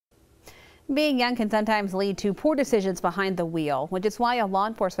Being young can sometimes lead to poor decisions behind the wheel, which is why a law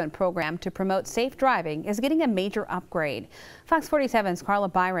enforcement program to promote safe driving is getting a major upgrade. Fox 47's Carla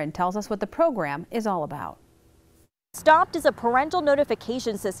Byron tells us what the program is all about. S.T.O.P.P.E.D is a parental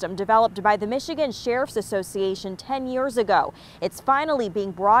notification system developed by the Michigan Sheriff's Association 10 years ago. It's finally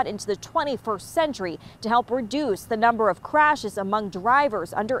being brought into the 21st century to help reduce the number of crashes among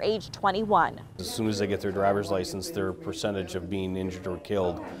drivers under age 21. As soon as they get their driver's license, their percentage of being injured or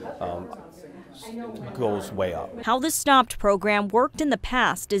killed goes way up. How the S.T.O.P.P.E.D program worked in the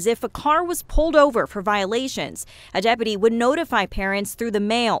past is if a car was pulled over for violations, a deputy would notify parents through the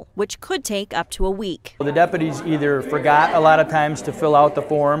mail, which could take up to a week. The deputies either forgot a lot of times to fill out the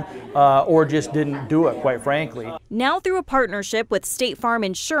form or just didn't do it, quite frankly. Now through a partnership with State Farm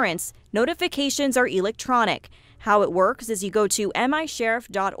Insurance, notifications are electronic. How it works is you go to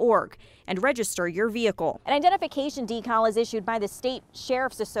misheriff.org and register your vehicle. An identification decal is issued by the State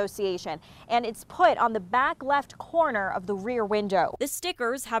Sheriff's Association, and it's put on the back left corner of the rear window. The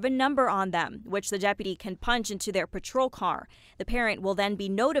stickers have a number on them, which the deputy can punch into their patrol car. The parent will then be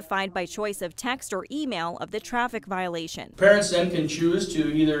notified by choice of text or email of the traffic violation. Parents then can choose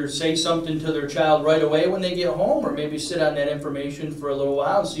to either say something to their child right away when they get home, or maybe sit on that information for a little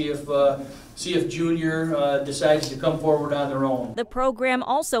while and see if Junior decides to come forward on their own. The program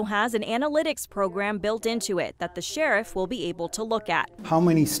also has an analytics program built into it that the sheriff will be able to look at. How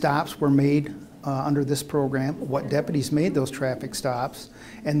many stops were made under this program, what deputies made those traffic stops,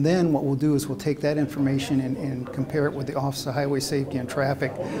 and then what we'll do is we'll take that information and compare it with the Office of Highway Safety and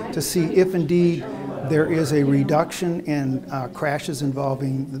Traffic to see if indeed there is a reduction in crashes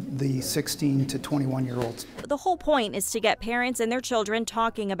involving the 16 to 21-year-olds. The whole point is to get parents and their children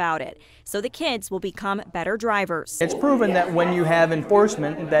talking about it, so the kids will become better drivers. It's proven that when you have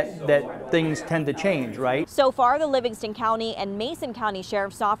enforcement that things tend to change, right? So far, the Livingston County and Mason County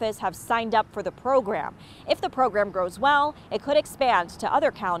Sheriff's Office have signed up for the program. If the program grows well, it could expand to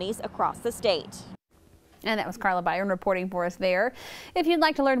other counties across the state. And that was Carla Byron reporting for us there. If you'd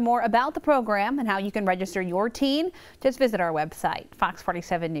like to learn more about the program and how you can register your teen, just visit our website,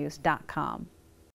 fox47news.com.